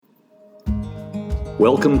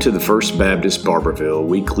Welcome to the First Baptist Barberville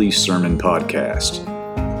weekly sermon podcast.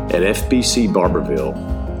 At FBC Barberville,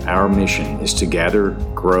 our mission is to gather,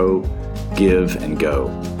 grow, give, and go.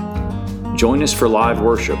 Join us for live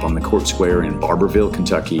worship on the Court Square in Barberville,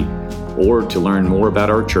 Kentucky, or to learn more about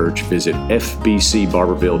our church, visit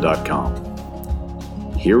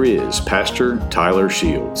fbcbarberville.com. Here is Pastor Tyler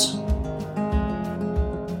Shields.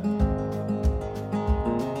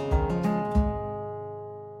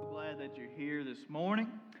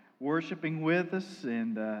 Worshiping with us,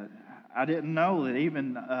 and I didn't know that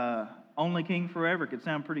even Only King Forever could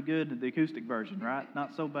sound pretty good in the acoustic version, right?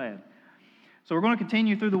 Not so bad. So we're going to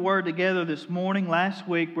continue through the Word together this morning. Last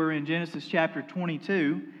week we were in Genesis chapter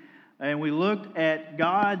 22, and we looked at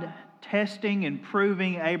God testing and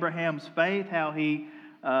proving Abraham's faith, how He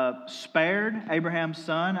spared Abraham's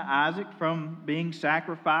son Isaac from being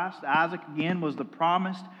sacrificed. Isaac, again, was the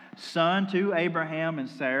promised son to Abraham and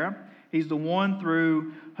Sarah. He's the one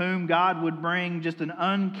through whom God would bring just an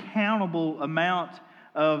uncountable amount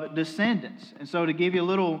of descendants. And so to give you a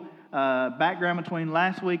little background between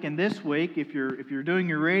last week and this week, if you're doing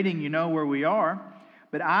your reading, you know where we are.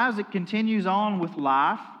 But Isaac continues on with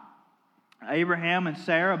life. Abraham and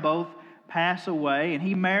Sarah both pass away, and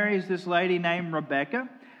he marries this lady named Rebekah,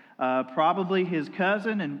 probably his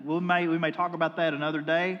cousin, and we may talk about that another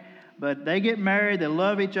day. But they get married, they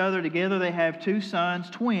love each other. Together they have two sons,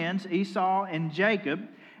 twins, Esau and Jacob.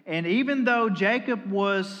 And even though Jacob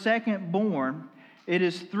was second born, it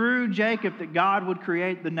is through Jacob that God would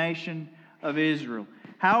create the nation of Israel.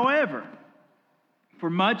 However, for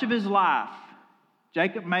much of his life,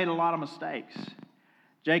 Jacob made a lot of mistakes.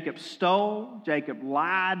 Jacob stole, Jacob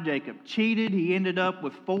lied, Jacob cheated. He ended up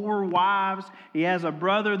with 4 wives. He has a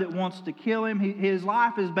brother that wants to kill him. His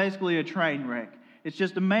life is basically a train wreck. It's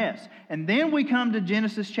just a mess. And then we come to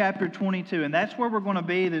Genesis chapter 22, and that's where we're going to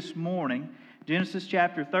be this morning. Genesis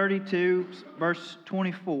chapter 32, verse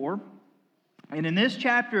 24. And in this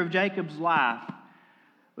chapter of Jacob's life,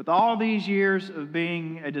 with all these years of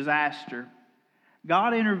being a disaster,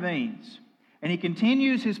 God intervenes. And He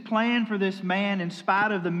continues His plan for this man in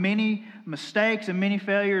spite of the many mistakes and many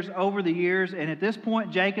failures over the years. And at this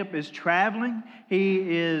point, Jacob is traveling. He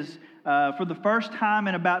is for the first time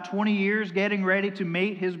in about 20 years, getting ready to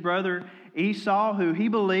meet his brother Esau, who he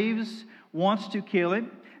believes wants to kill him.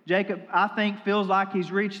 Jacob, I think, feels like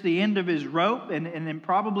he's reached the end of his rope, and then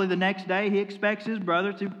probably the next day he expects his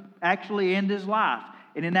brother to actually end his life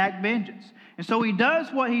and enact vengeance. And so he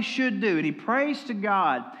does what he should do, and he prays to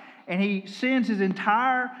God, and he sends his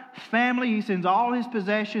entire family, he sends all his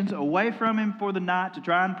possessions away from him for the night to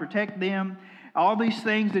try and protect them. All these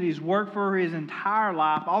things that he's worked for his entire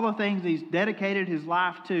life, all the things he's dedicated his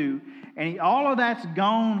life to, and all of that's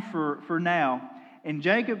gone for now. And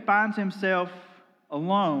Jacob finds himself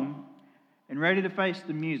alone and ready to face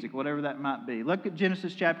the music, whatever that might be. Look at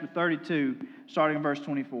Genesis chapter 32, starting in verse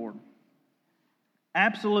 24.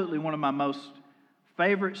 Absolutely one of my most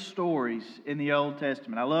favorite stories in the Old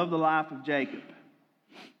Testament. I love the life of Jacob.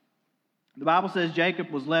 The Bible says Jacob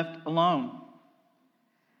was left alone.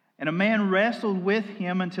 And a man wrestled with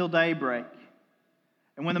him until daybreak.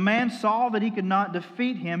 And when the man saw that he could not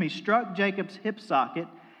defeat him, he struck Jacob's hip socket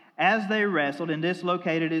as they wrestled and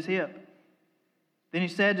dislocated his hip. Then he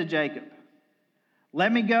said to Jacob,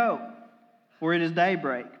 "Let me go, for it is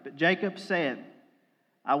daybreak." But Jacob said,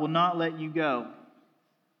 "I will not let you go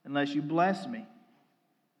unless you bless me."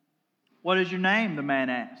 "What is your name?" the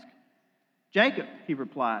man asked. "Jacob," he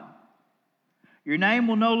replied. "Your name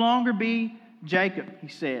will no longer be Jacob," he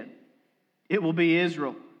said. "It will be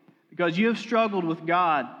Israel, because you have struggled with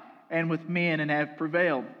God and with men and have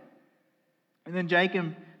prevailed." And then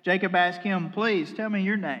Jacob asked him, "Please tell me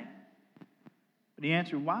your name." But he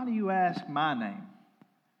answered, "Why do you ask my name?"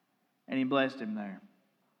 And he blessed him there.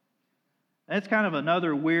 That's kind of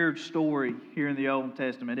another weird story here in the Old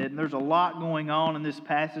Testament. And there's a lot going on in this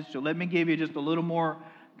passage, so let me give you just a little more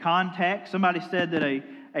context. Somebody said that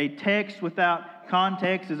a text without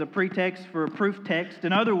context is a pretext for a proof text.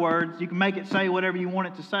 In other words, you can make it say whatever you want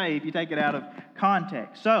it to say if you take it out of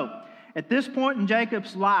context. So, at this point in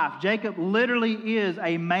Jacob's life, Jacob literally is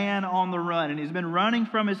a man on the run. And he's been running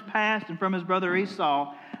from his past and from his brother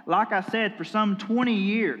Esau, like I said, for some 20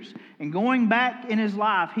 years. And going back in his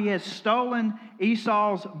life, he has stolen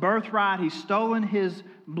Esau's birthright. He's stolen his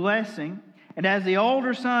blessing. And as the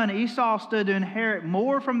older son, Esau stood to inherit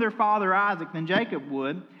more from their father Isaac than Jacob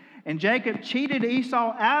would. And Jacob cheated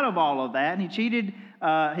Esau out of all of that. And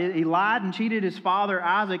he lied and cheated his father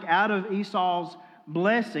Isaac out of Esau's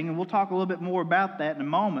blessing. And we'll talk a little bit more about that in a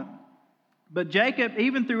moment. But Jacob,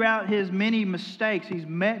 even throughout his many mistakes, he's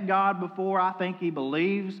met God before. I think he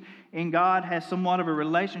believes in God, has somewhat of a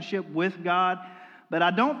relationship with God. But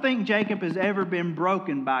I don't think Jacob has ever been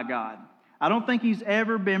broken by God. I don't think he's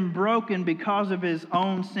ever been broken because of his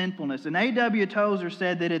own sinfulness. And A.W. Tozer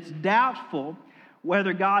said that it's doubtful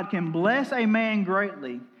whether God can bless a man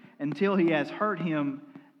greatly until he has hurt him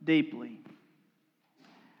deeply.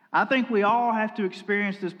 I think we all have to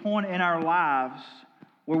experience this point in our lives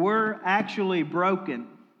where we're actually broken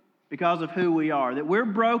because of who we are, that we're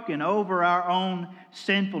broken over our own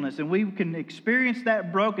sinfulness, and we can experience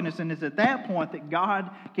that brokenness, and it's at that point that God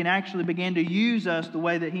can actually begin to use us the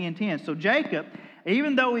way that He intends. So Jacob,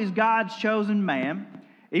 even though he's God's chosen man,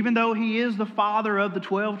 even though he is the father of the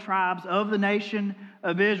 12 tribes of the nation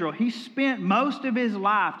of Israel, he spent most of his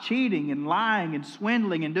life cheating and lying and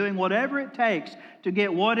swindling and doing whatever it takes to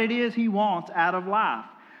get what it is he wants out of life.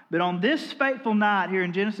 But on this fateful night here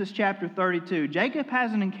in Genesis chapter 32, Jacob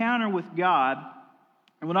has an encounter with God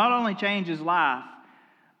and will not only change his life,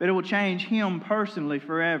 but it will change him personally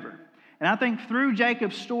forever. And I think through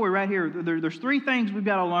Jacob's story right here, there's three things we've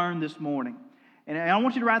got to learn this morning. And I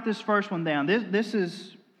want you to write this first one down.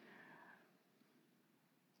 It's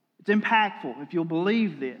impactful if you'll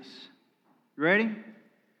believe this. You ready?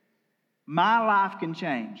 My life can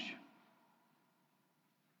change.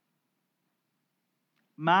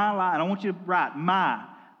 My life, and I want you to write, my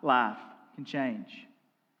life can change.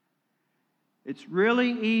 It's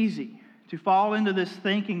really easy to fall into this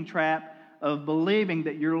thinking trap of believing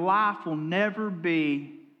that your life will never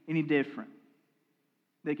be any different.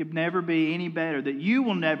 That it could never be any better. That you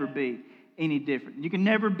will never be any different. You can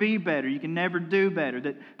never be better. You can never do better.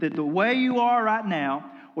 That the way you are right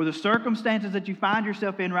now, or the circumstances that you find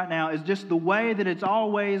yourself in right now, is just the way that it's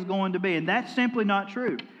always going to be. And that's simply not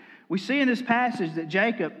true. We see in this passage that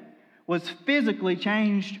Jacob was physically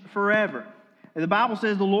changed forever. The Bible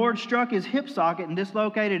says the Lord struck his hip socket and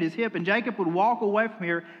dislocated his hip, and Jacob would walk away from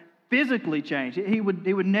here physically changed. He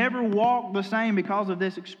would never walk the same because of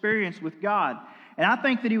this experience with God. And I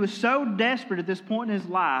think that he was so desperate at this point in his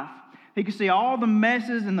life. He could see all the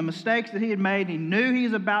messes and the mistakes that he had made. He knew he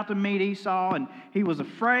was about to meet Esau, and he was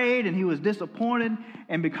afraid and he was disappointed.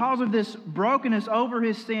 And because of this brokenness over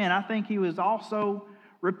his sin, I think he was also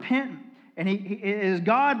repentant. And as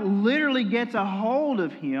God literally gets a hold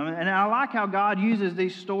of him, and I like how God uses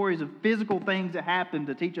these stories of physical things that happen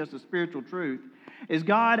to teach us a spiritual truth. As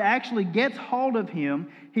God actually gets hold of him,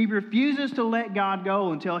 he refuses to let God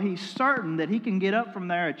go until he's certain that he can get up from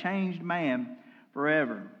there a changed man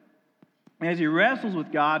forever. As he wrestles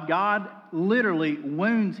with God, God literally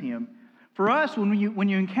wounds him. For us, when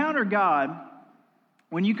you encounter God,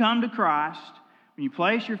 when you come to Christ, when you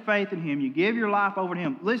place your faith in Him, you give your life over to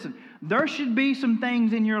Him, listen, there should be some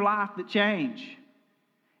things in your life that change.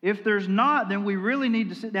 If there's not, then we really need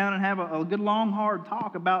to sit down and have a good, long, hard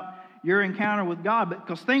talk about your encounter with God,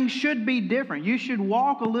 because things should be different. You should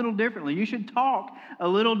walk a little differently. You should talk a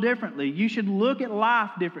little differently. You should look at life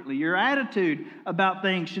differently. Your attitude about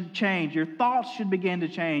things should change. Your thoughts should begin to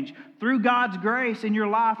change. Through God's grace in your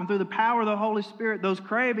life and through the power of the Holy Spirit, those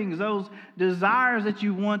cravings, those desires that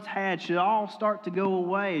you once had should all start to go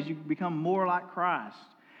away as you become more like Christ.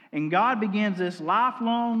 And God begins this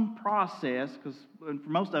lifelong process, because for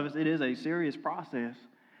most of us it is a serious process,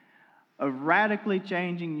 of radically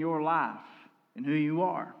changing your life and who you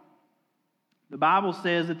are. The Bible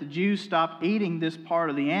says that the Jews stopped eating this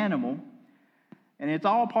part of the animal, and it's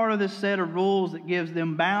all part of this set of rules that gives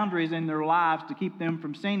them boundaries in their lives to keep them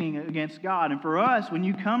from sinning against God. And for us, when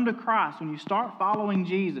you come to Christ, when you start following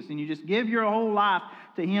Jesus and you just give your whole life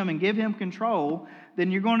to Him and give Him control,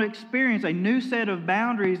 then you're going to experience a new set of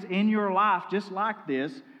boundaries in your life just like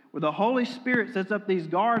this, where the Holy Spirit sets up these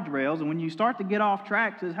guardrails, and when you start to get off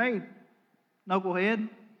track, says, hey, knucklehead,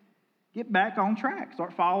 get back on track.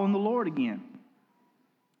 Start following the Lord again.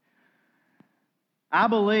 I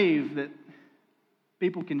believe that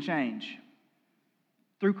people can change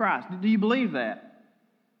through Christ. Do you believe that?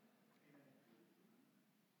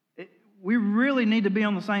 We really need to be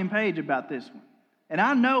on the same page about this one. And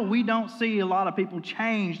I know we don't see a lot of people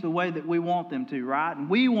change the way that we want them to, right? And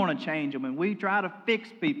we want to change them, and we try to fix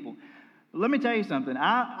people. Let me tell you something.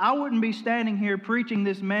 I wouldn't be standing here preaching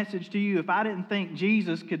this message to you if I didn't think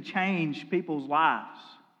Jesus could change people's lives.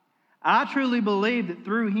 I truly believe that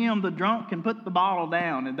through Him, the drunk can put the bottle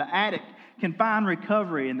down, and the addict can find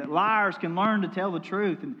recovery, and that liars can learn to tell the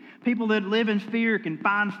truth, and people that live in fear can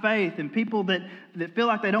find faith, and people that feel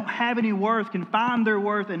like they don't have any worth can find their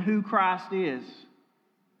worth in who Christ is.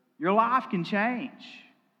 Your life can change.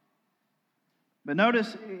 But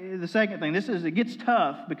notice the second thing. It gets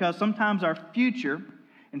tough because sometimes our future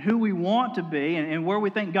and who we want to be and where we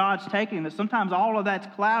think God's taking us, sometimes all of that's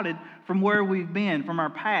clouded from where we've been, from our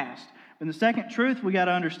past. And the second truth we got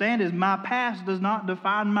to understand is my past does not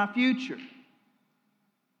define my future.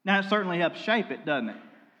 Now, it certainly helps shape it, doesn't it?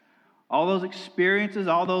 All those experiences,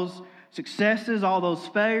 all those successes, all those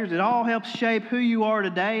failures, it all helps shape who you are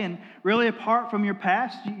today. And really, apart from your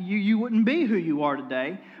past, you wouldn't be who you are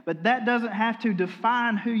today. But that doesn't have to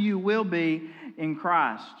define who you will be in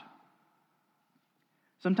Christ.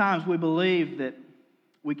 Sometimes we believe that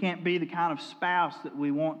we can't be the kind of spouse that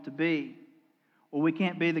we want to be, or we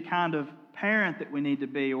can't be the kind of parent that we need to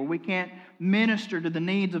be, or we can't minister to the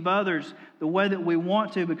needs of others the way that we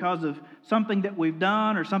want to because of something that we've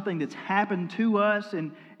done or something that's happened to us,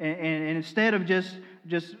 and instead of just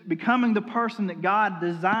becoming the person that God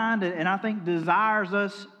designed and I think desires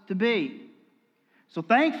us to be. So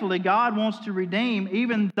thankfully, God wants to redeem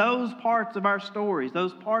even those parts of our stories,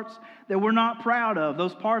 those parts that we're not proud of,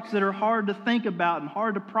 those parts that are hard to think about and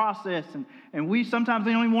hard to process, and we sometimes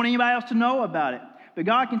don't even want anybody else to know about it. But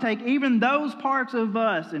God can take even those parts of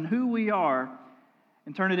us and who we are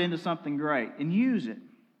and turn it into something great and use it.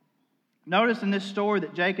 Notice in this story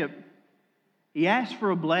that Jacob, he asked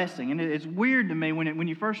for a blessing. And it's weird to me when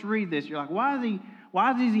you first read this. You're like,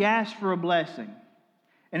 why does he ask for a blessing?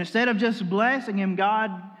 And instead of just blessing him,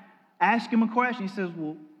 God asked him a question. He says,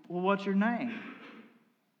 well, what's your name?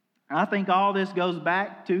 And I think all this goes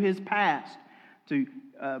back to his past, to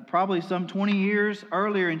probably some 20 years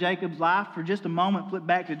earlier in Jacob's life. For just a moment, flip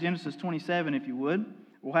back to Genesis 27, if you would.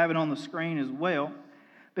 We'll have it on the screen as well.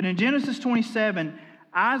 But in Genesis 27,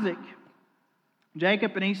 Isaac,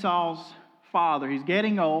 Jacob and Esau's father, he's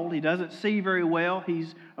getting old. He doesn't see very well.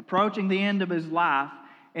 He's approaching the end of his life.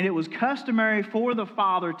 And it was customary for the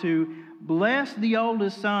father to bless the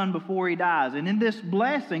oldest son before he dies. And in this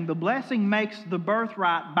blessing, the blessing makes the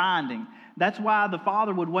birthright binding. That's why the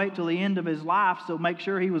father would wait till the end of his life, so make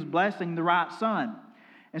sure he was blessing the right son.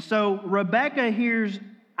 And so Rebekah hears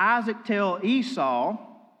Isaac tell Esau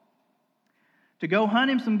to go hunt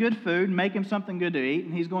him some good food and make him something good to eat,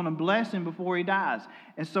 and he's going to bless him before he dies.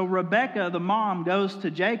 And so Rebekah, the mom, goes to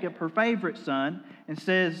Jacob, her favorite son, and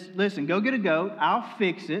says, listen, go get a goat, I'll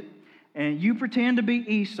fix it, and you pretend to be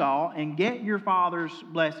Esau and get your father's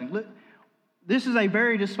blessing. This is a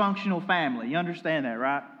very dysfunctional family. You understand that,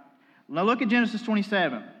 right? Now look at Genesis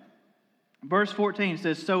 27. Verse 14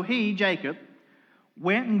 says, so he, Jacob,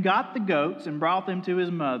 went and got the goats and brought them to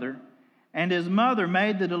his mother, and his mother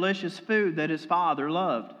made the delicious food that his father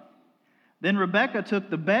loved. Then Rebekah took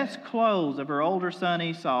the best clothes of her older son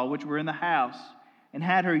Esau, which were in the house, and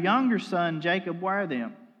had her younger son Jacob wear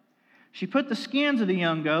them. She put the skins of the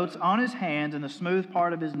young goats on his hands and the smooth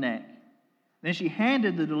part of his neck. Then she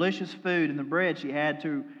handed the delicious food and the bread she had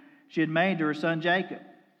made to her son Jacob.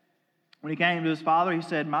 When he came to his father, he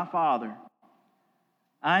said, my father,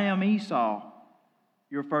 I am Esau,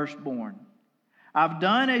 your firstborn. I've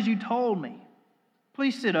done as you told me.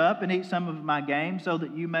 Please sit up and eat some of my game so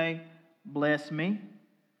that you may bless me.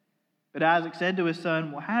 But Isaac said to his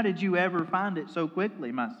son, well, how did you ever find it so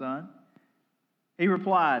quickly, my son? He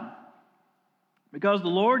replied, because the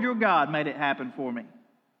Lord your God made it happen for me.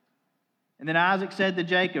 And then Isaac said to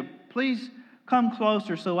Jacob, please come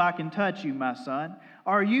closer so I can touch you, my son.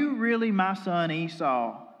 Are you really my son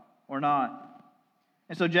Esau or not?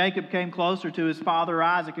 And so Jacob came closer to his father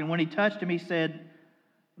Isaac, and when he touched him, he said,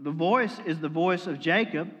 the voice is the voice of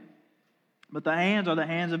Jacob, but the hands are the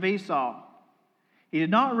hands of Esau. He did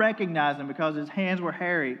not recognize him because his hands were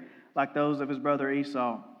hairy like those of his brother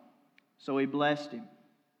Esau. So he blessed him.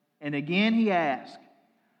 And again he asked,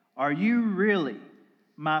 are you really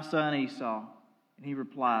my son Esau? And he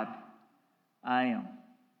replied, I am.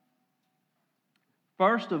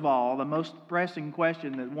 First of all, the most pressing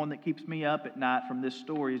question, the one that keeps me up at night from this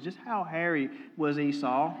story, is just how hairy was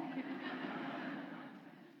Esau?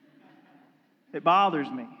 It bothers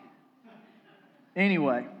me.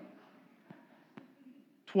 Anyway,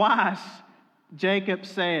 twice Jacob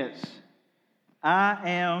says, I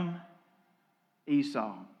am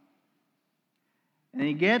Esau. And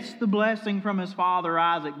he gets the blessing from his father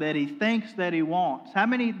Isaac that he thinks that he wants. How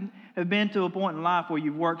many have been to a point in life where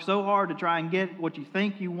you've worked so hard to try and get what you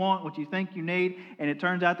think you want, what you think you need, and it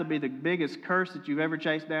turns out to be the biggest curse that you've ever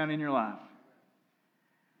chased down in your life?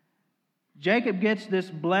 Jacob gets this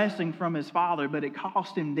blessing from his father, but it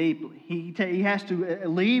cost him deeply. He has to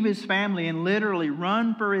leave his family and literally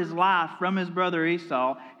run for his life from his brother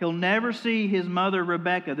Esau. He'll never see his mother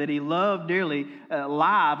Rebekah, that he loved dearly,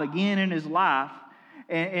 alive again in his life.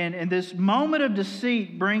 And this moment of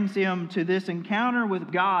deceit brings him to this encounter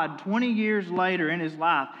with God 20 years later in his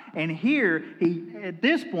life. And here, at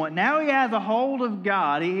this point, now he has a hold of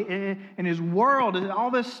God. And his world,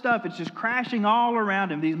 all this stuff, it's just crashing all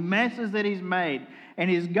around him, these messes that he's made. And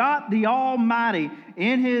he's got the Almighty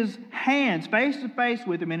in his hands, face to face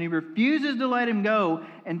with him, and he refuses to let him go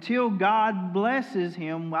until God blesses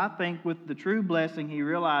him, I think, with the true blessing he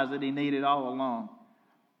realized that he needed all along.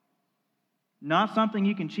 Not something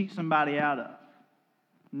you can cheat somebody out of.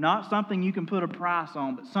 Not something you can put a price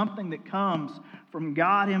on, but something that comes from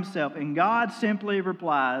God himself. And God simply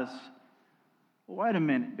replies, well, wait a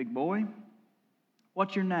minute, big boy.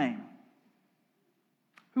 What's your name?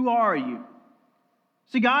 Who are you?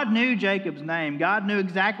 See, God knew Jacob's name. God knew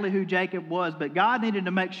exactly who Jacob was, but God needed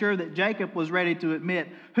to make sure that Jacob was ready to admit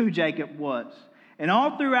who Jacob was. And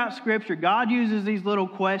all throughout Scripture, God uses these little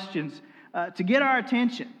questions to get our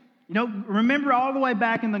attention. You know, remember all the way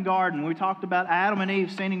back in the garden, we talked about Adam and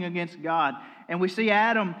Eve sinning against God. And we see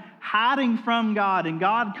Adam hiding from God. And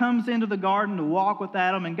God comes into the garden to walk with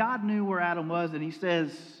Adam. And God knew where Adam was. And he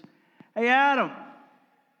says, hey, Adam,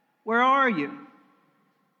 where are you?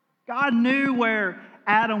 God knew where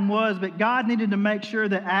Adam was, but God needed to make sure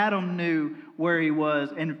that Adam knew where he was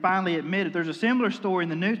and finally admitted. There's a similar story in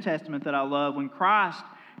the New Testament that I love when Christ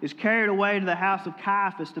is carried away to the house of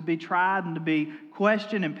Caiaphas to be tried and to be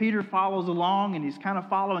questioned, and Peter follows along, and he's kind of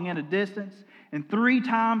following at a distance. And 3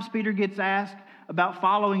 times Peter gets asked about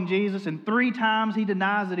following Jesus, and 3 times he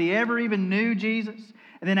denies that he ever even knew Jesus.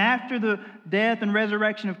 And then after the death and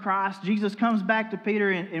resurrection of Christ, Jesus comes back to Peter,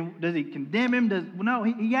 and does he condemn him? No,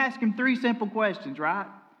 he asks him 3 simple questions, right?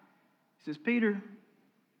 He says, Peter,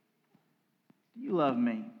 do you love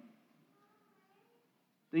me?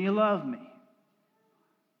 Do you love me?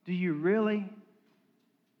 Do you really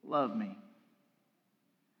love me?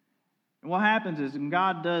 And what happens is when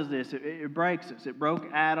God does this, it breaks us. It broke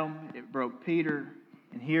Adam, it broke Peter,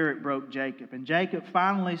 and here it broke Jacob. And Jacob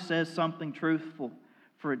finally says something truthful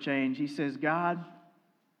for a change. He says, God,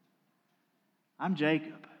 I'm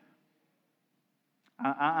Jacob.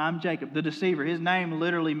 I'm Jacob, the deceiver. His name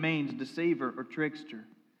literally means deceiver or trickster.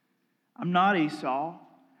 I'm not Esau.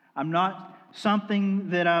 I'm not something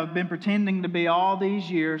that I've been pretending to be all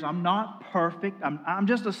these years. I'm not perfect. I'm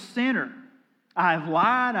just a sinner. I've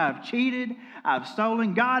lied. I've cheated. I've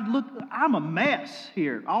stolen. God, look, I'm a mess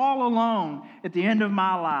here, all alone at the end of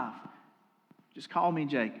my life. Just call me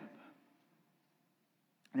Jacob.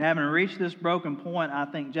 And having reached this broken point, I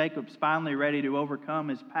think Jacob's finally ready to overcome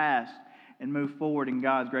his past and move forward in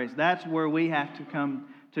God's grace. That's where we have to come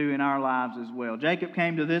to in our lives as well. Jacob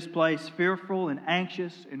came to this place fearful and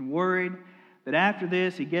anxious and worried. But after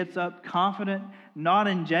this, he gets up confident, not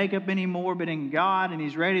in Jacob anymore, but in God, and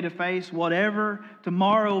he's ready to face whatever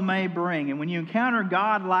tomorrow may bring. And when you encounter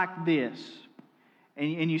God like this,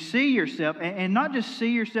 and you see yourself, and not just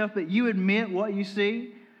see yourself, but you admit what you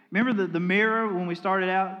see. Remember the mirror when we started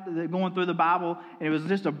out going through the Bible, and it was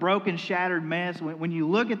just a broken, shattered mess? When you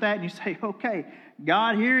look at that and you say, okay,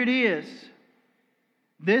 God, here it is.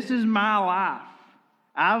 This is my life.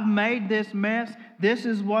 I've made this mess. This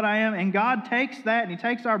is what I am. And God takes that, and He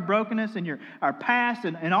takes our brokenness and our past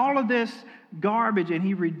and all of this garbage, and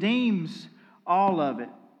He redeems all of it.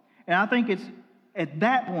 And I think it's at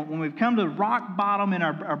that point, when we've come to rock bottom in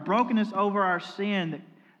our brokenness over our sin,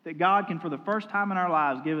 that God can, for the first time in our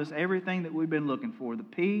lives, give us everything that we've been looking for. The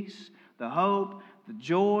peace, the hope, the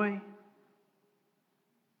joy.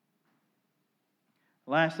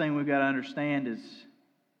 The last thing we've got to understand is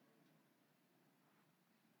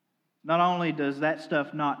not only does that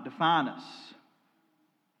stuff not define us,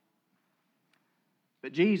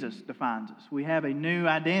 but Jesus defines us. We have a new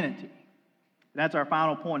identity. That's our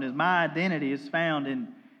final point, is my identity is found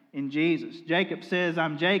in Jesus. Jacob says,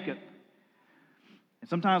 I'm Jacob. And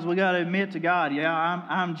sometimes we got to admit to God, yeah,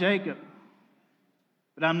 I'm Jacob,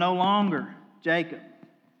 but I'm no longer Jacob.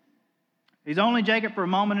 He's only Jacob for a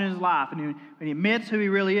moment in his life, and when he admits who he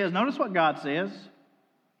really is, notice what God says.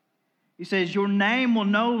 He says, your name will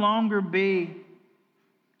no longer be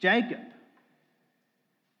Jacob.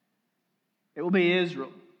 It will be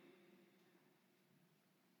Israel.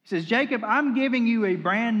 He says, Jacob, I'm giving you a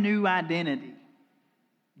brand new identity.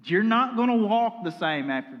 You're not going to walk the same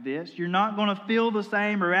after this. You're not going to feel the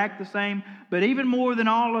same or act the same. But even more than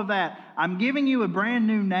all of that, I'm giving you a brand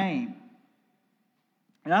new name.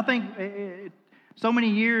 And I think so many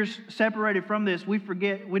years separated from this, we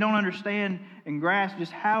forget, we don't understand and grasp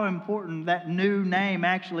just how important that new name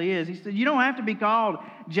actually is. He said, you don't have to be called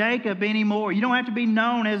Jacob anymore. You don't have to be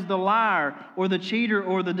known as the liar or the cheater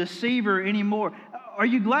or the deceiver anymore. are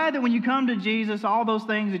you glad that when you come to Jesus, all those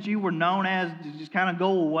things that you were known as just kind of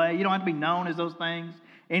go away? You don't have to be known as those things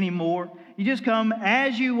anymore. You just come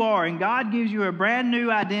as you are, and God gives you a brand new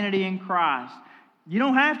identity in Christ. You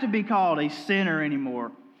don't have to be called a sinner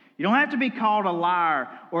anymore. You don't have to be called a liar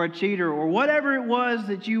or a cheater or whatever it was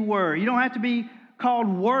that you were. You don't have to be called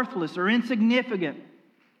worthless or insignificant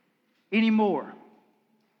anymore.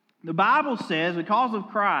 The Bible says, because of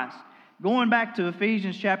Christ, going back to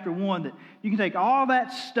Ephesians chapter 1, that you can take all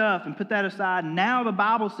that stuff and put that aside. And now the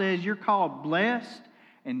Bible says you're called blessed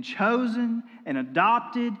and chosen and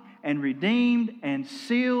adopted and redeemed and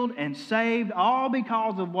sealed and saved, all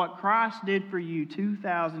because of what Christ did for you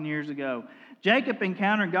 2,000 years ago. Jacob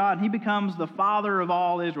encountered God, and he becomes the father of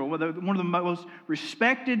all Israel, one of the most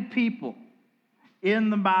respected people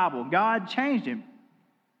in the Bible. God changed him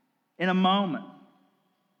in a moment.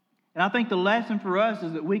 And I think the lesson for us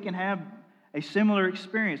is that we can have a similar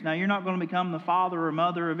experience. Now, you're not going to become the father or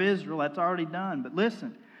mother of Israel. That's already done. But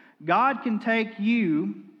listen, God can take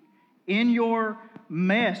you in your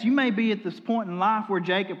mess. You may be at this point in life where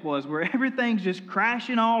Jacob was, where everything's just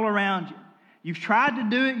crashing all around you. You've tried to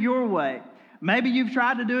do it your way. Maybe you've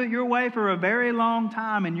tried to do it your way for a very long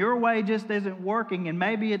time, and your way just isn't working, and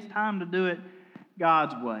maybe it's time to do it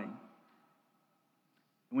God's way.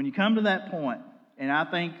 When you come to that point, and I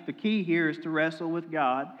think the key here is to wrestle with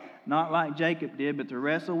God, not like Jacob did, but to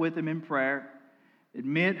wrestle with Him in prayer,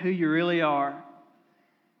 admit who you really are,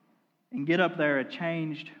 and get up there a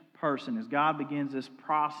changed person as God begins this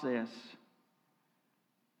process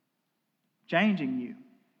changing you.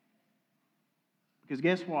 Because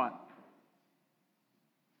guess what?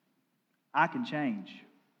 I can change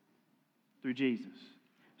through Jesus.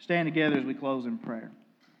 Stand together as we close in prayer.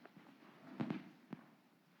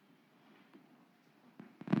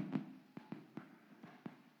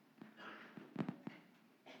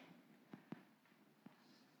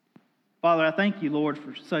 Father, I thank you, Lord,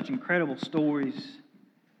 for such incredible stories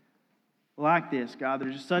like this, God.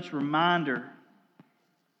 They're just such a reminder.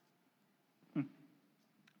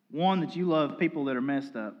 One, that you love people that are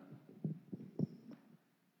messed up.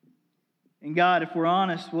 And God, if we're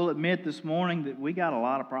honest, we'll admit this morning that we got a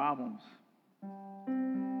lot of problems.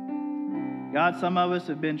 God, some of us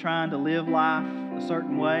have been trying to live life a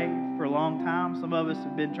certain way for a long time. Some of us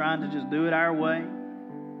have been trying to just do it our way.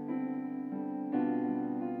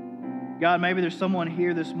 God, maybe there's someone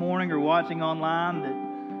here this morning or watching online that,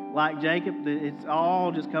 like Jacob, that it's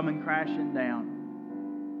all just coming crashing down.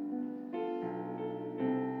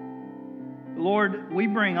 Lord, we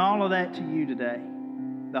bring all of that to you today.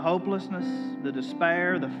 The hopelessness, the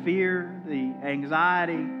despair, the fear, the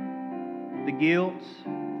anxiety, the guilt.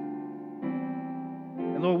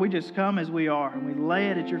 And Lord, we just come as we are and we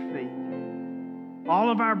lay it at your feet. All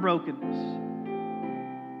of our brokenness.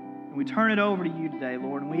 And we turn it over to you today,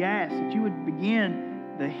 Lord. And we ask that you would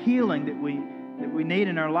begin the healing that we need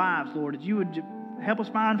in our lives, Lord. That you would help us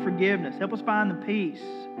find forgiveness. Help us find the peace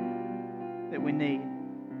that we need.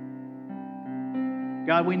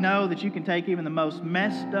 God, we know that you can take even the most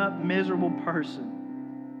messed up, miserable person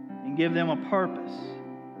and give them a purpose.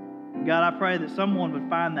 And God, I pray that someone would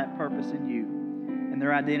find that purpose in you and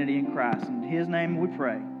their identity in Christ. In His name we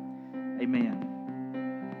pray.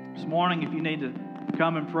 Amen. This morning, if you need to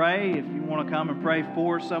come and pray, if you want to come and pray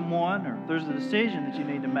for someone, or if there's a decision that you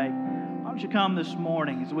need to make, why don't you come this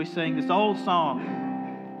morning as we sing this old song,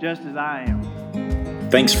 Just As I Am.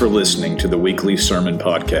 Thanks for listening to the weekly sermon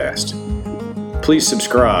podcast. Please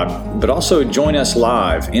subscribe, but also join us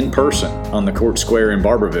live in person on the Court Square in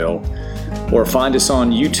Barbourville, or find us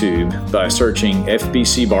on YouTube by searching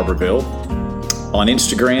FBC Barbourville, on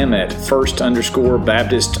Instagram at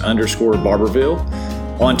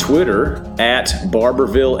first_Baptist_Barbourville, on Twitter at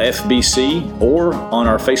BarbourvilleFBC, or on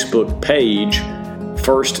our Facebook page,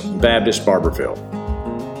 First Baptist Barbourville.